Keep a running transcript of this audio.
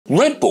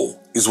Red Bull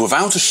is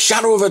without a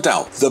shadow of a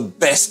doubt the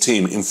best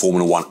team in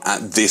Formula 1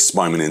 at this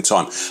moment in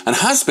time, and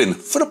has been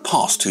for the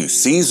past 2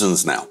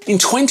 seasons now. In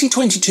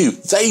 2022,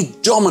 they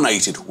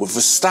dominated, with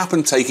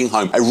Verstappen taking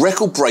home a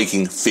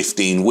record-breaking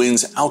 15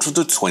 wins out of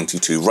the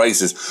 22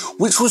 races,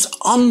 which was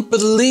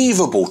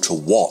unbelievable to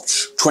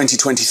watch.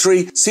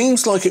 2023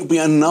 seems like it'll be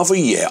another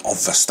year of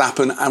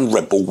Verstappen and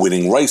Red Bull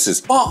winning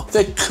races, but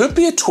there could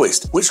be a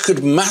twist which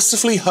could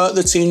massively hurt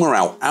the team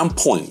morale and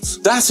points.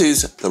 That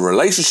is the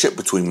relationship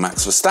between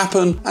Max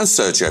Verstappen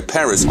and Sergio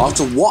Perez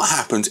after what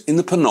happened in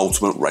the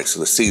penultimate race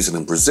of the season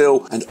in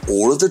Brazil and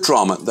all of the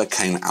drama that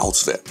came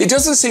out of it. It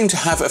doesn't seem to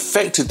have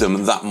affected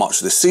them that much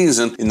this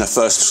season in the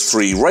first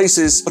 3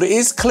 races, but it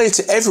is clear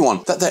to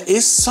everyone that there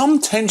is some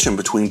tension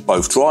between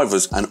both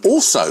drivers and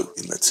also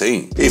in the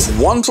team. If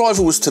one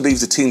driver was to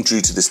leave the team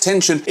due to this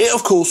tension, it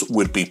of course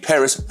would be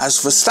Perez,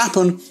 as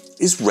Verstappen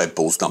is Red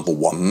Bull's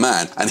 #1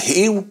 man and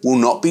he will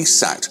not be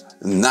sacked,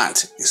 and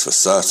that is for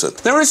certain.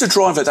 There is a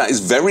driver that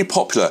is very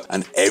popular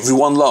and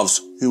everyone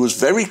loves, who was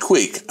very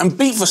quick and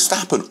beat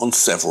Verstappen on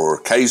several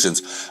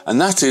occasions, and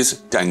that is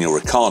Daniel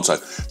Ricciardo,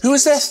 who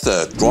is their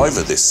 3rd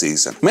driver this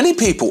season. Many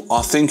people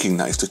are thinking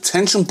that if the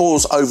tension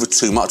boils over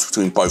too much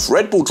between both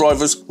Red Bull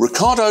drivers,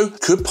 Ricciardo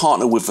could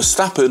partner with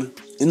Verstappen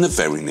in the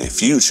very near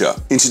future.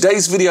 In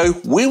today's video,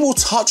 we will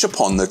touch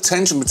upon the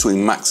tension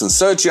between Max and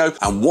Sergio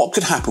and what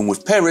could happen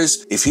with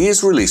Perez if he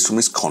is released from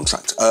his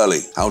contract early,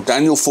 how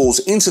Daniel falls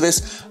into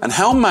this, and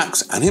how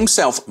Max and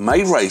himself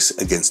may race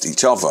against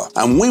each other.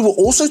 And we will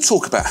also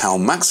talk about how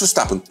Max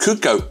Verstappen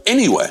could go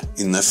anywhere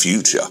in the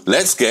future.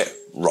 Let's get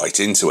right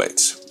into it.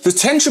 The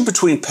tension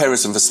between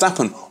Perez and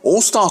Verstappen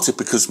all started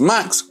because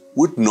Max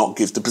would not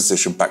give the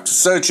position back to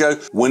Sergio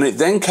when it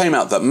then came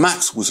out that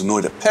Max was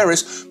annoyed at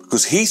Perez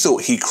because he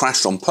thought he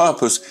crashed on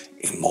purpose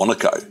in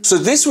Monaco. So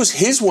this was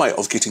his way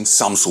of getting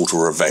some sort of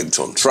revenge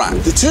on track.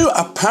 The two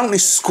apparently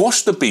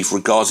squashed the beef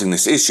regarding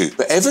this issue,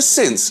 but ever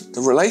since,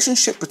 the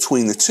relationship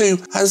between the two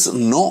has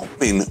not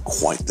been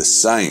quite the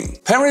same.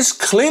 Perez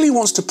clearly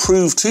wants to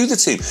prove to the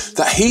team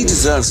that he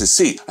deserves his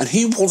seat and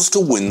he wants to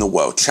win the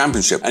World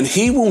Championship, and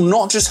he will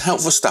not just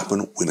help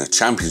Verstappen win a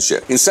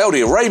championship. In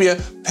Saudi Arabia,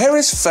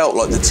 Perez felt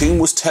like the team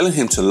was telling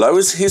him to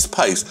lower his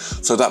pace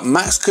so that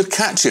Max could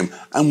catch him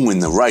and win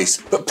the race,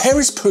 but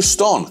Perez pushed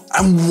on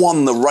and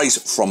won the race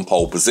from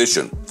pole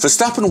position.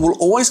 Verstappen will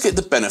always get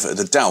the benefit of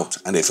the doubt,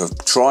 and if a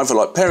driver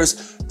like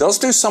Perez does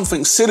do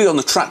something silly on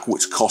the track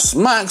which costs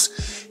Max,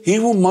 he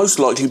will most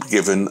likely be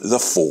given the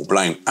full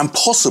blame and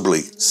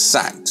possibly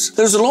sacked.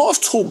 There's a lot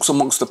of talks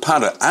amongst the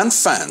paddock and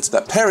fans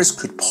that Perez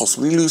could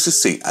possibly lose his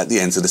seat at the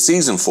end of the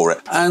season for it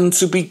and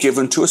to be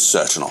given to a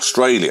certain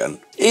Australian.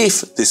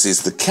 If this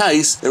is the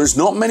case, there is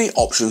not many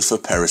options for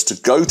Perez to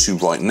go to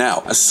right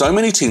now, as so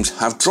many teams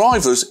have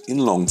drivers in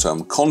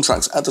long-term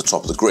contracts at the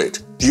top of the grid.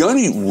 The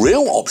only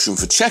real option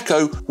for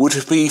Checo would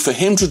be for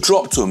him to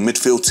drop to a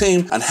midfield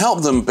team and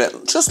help them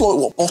bet, just like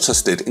what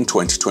Bottas did in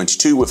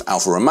 2022 with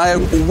Alfa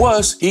Romeo, or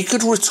worse, he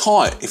could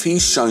retire if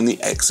he's shown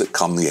the exit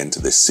come the end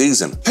of this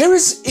season.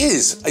 Perez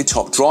is a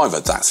top driver,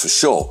 that's for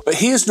sure, but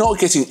he is not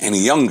getting any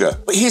younger,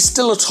 but he is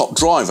still a top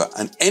driver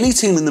and any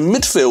team in the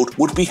midfield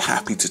would be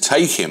happy to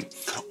take him.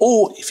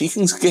 Or if he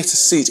can get a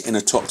seat in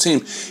a top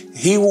team,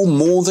 he will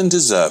more than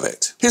deserve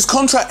it. His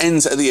contract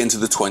ends at the end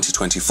of the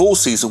 2024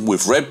 season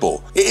with Red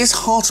Bull. It is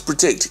hard to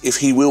predict if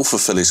he will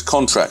fulfill his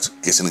contract,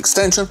 get an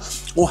extension,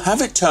 or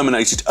have it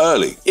terminated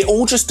early. It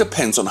all just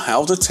depends on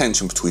how the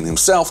tension between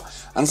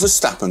himself and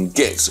Verstappen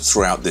gets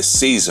throughout this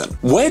season.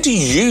 Where do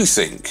you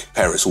think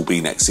Perez will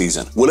be next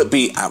season? Will it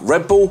be at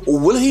Red Bull, or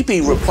will he be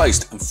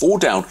replaced and fall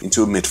down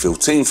into a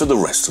midfield team for the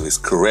rest of his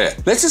career?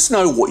 Let us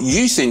know what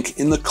you think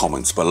in the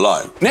comments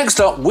below. Next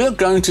up, we're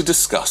going to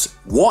discuss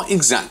what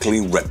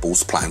exactly Red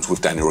Bull's plans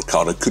with Daniel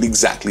Ricciardo could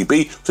exactly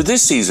be for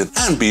this season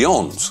and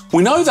beyond.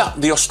 We know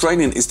that the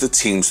Australian is the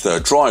team's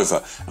 3rd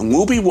driver and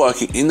will be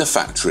working in the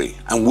factory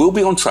and will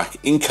be on track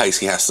in case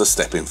he has to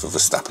step in for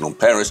Verstappen or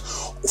Perez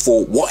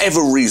for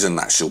whatever reason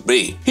that shall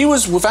be. He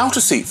was without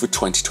a seat for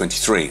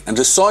 2023 and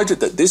decided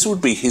that this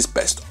would be his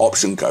best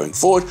option going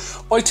forward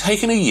by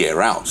taking a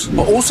year out,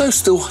 but also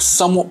still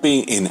somewhat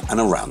being in and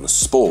around the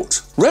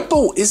sport. Red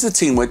Bull is the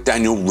team where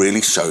Daniel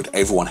really showed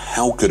everyone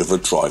how good of a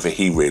driver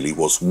he really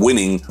was,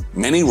 winning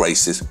many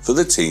races for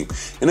the team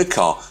in a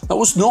car that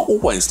was not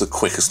always the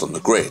quickest on the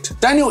grid.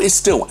 Daniel is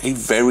still a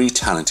very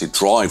talented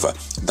driver,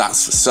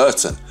 that's for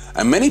certain,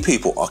 and many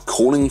people are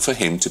calling for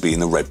him to be in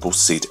the Red Bull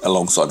seat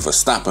alongside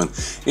Verstappen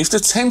if the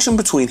tension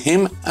between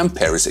him and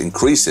Perez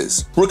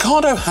increases.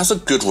 Ricciardo has a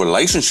good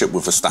relationship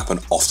with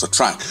Verstappen off the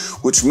track,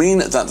 which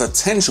means that the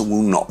tension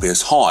will not be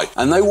as high,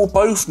 and they will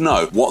both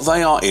know what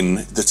they are in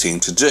the team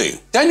to do.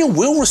 Daniel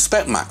will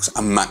respect Max,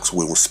 and Max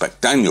will respect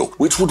Daniel,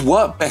 which would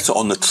work better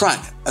on the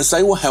track, as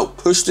they will help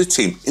push the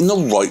team in the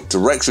right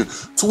direction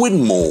to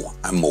win more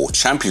and more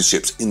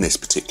championships in this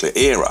particular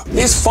era.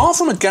 It's far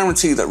from a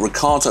guarantee that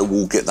Ricciardo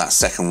will get that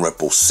second starting Red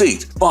Bull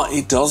seat, but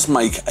it does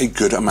make a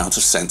good amount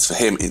of sense for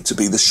him to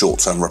be the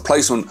short-term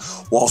replacement,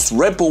 whilst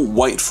Red Bull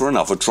wait for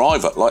another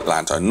driver like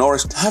Lando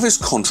Norris to have his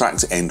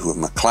contract end with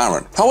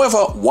McLaren. However,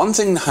 one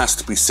thing has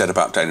to be said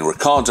about Daniel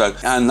Ricciardo,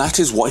 and that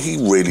is what he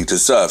really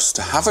deserves: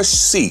 to have a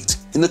seat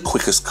in the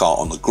quickest car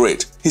on the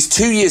grid. His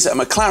 2 years at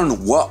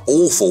McLaren were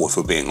awful, if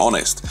we're being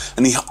honest,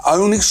 and he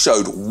only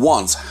showed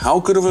once how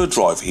good of a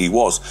driver he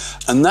was,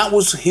 and that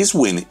was his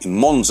win in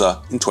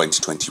Monza in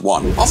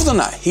 2021. Other than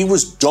that, he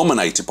was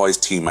dominated by his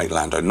teammate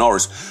Lando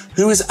Norris,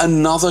 who is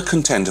another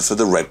contender for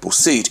the Red Bull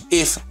seat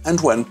if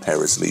and when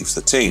Perez leaves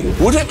the team.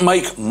 Would it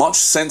make much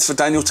sense for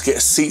Daniel to get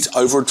a seat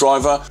over a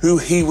driver who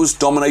he was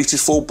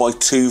dominated for by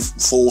 2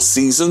 full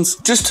seasons,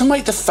 just to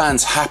make the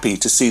fans happy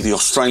to see the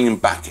Australian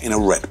back in a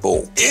Red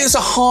Bull? It is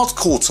a hard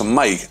call to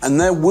make, and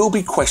there will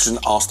be questions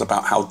asked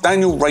about how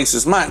Daniel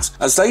races Max,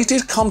 as they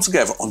did come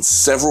together on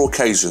several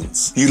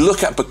occasions. You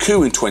look at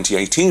Baku in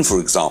 2018, for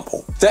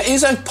example. There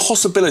is a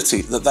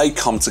possibility that they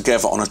come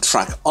together on a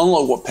track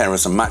unlike what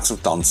Perez and Max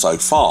have done so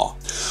far.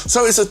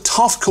 So it's a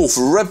tough call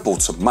for Red Bull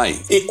to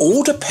make. It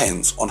all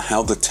depends on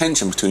how the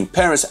tension between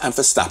Perez and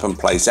Verstappen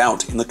plays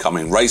out in the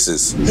coming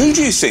races. Who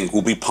do you think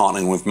will be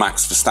partnering with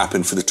Max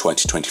Verstappen for the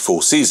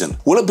 2024 season?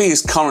 Will it be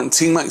his current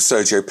teammate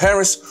Sergio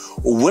Perez,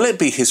 or will it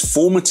be his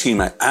former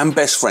teammate and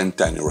best friend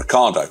Daniel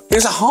Ricciardo?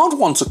 It's a hard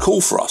one to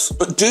call for us,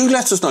 but do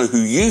let us know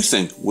who you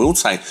think will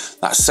take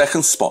that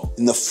second spot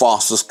in the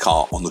fastest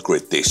car on the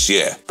grid this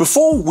year.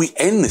 Before we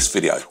end this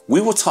video,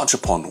 we will touch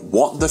upon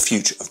what the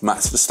future of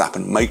Max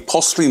Verstappen may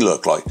possibly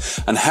look like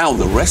and how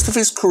the rest of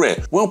his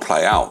career will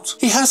play out.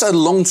 He has a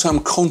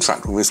long-term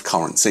contract with his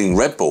current team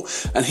Red Bull,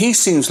 and he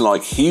seems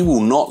like he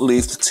will not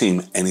leave the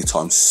team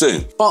anytime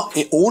soon, but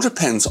it all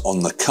depends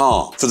on the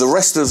car. For the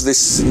rest of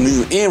this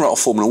new era of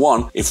Formula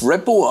 1, if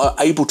Red Bull are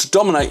able to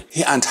dominate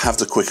and have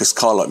the quickest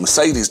car like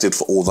Mercedes did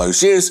for all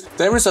those years,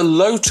 there is a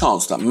low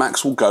chance that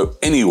Max will go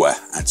anywhere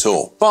at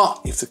all. But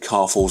if the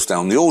car falls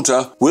down the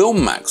order, will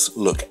Max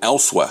look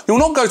elsewhere? He will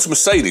not go to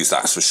Mercedes,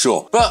 that's for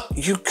sure, but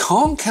you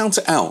can't count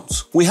it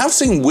out. We have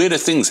seen weirder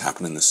things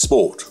happen in the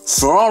sport.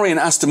 Ferrari and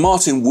Aston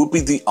Martin would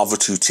be the other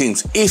two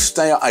teams if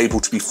they are able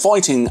to be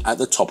fighting at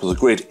the top of the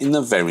grid in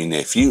the very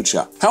near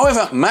future.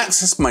 However,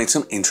 Max has made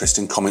some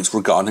interesting comments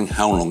regarding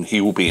how long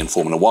he will be in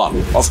Formula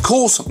 1. Of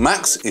course,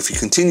 Max, if he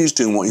continues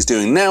doing what he's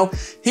doing now,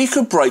 he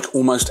could break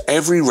almost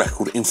every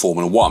record in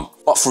Formula 1.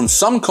 But from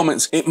some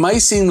comments, it may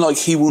seem like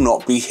he will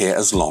not be here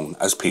as long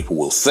as people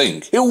will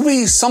think. It will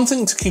be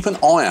something to keep an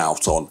eye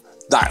out on,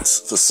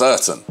 that's for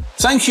certain.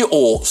 Thank you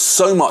all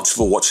so much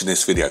for watching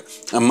this video,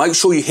 and make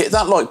sure you hit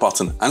that like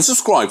button and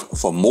subscribe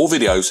for more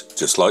videos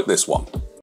just like this one.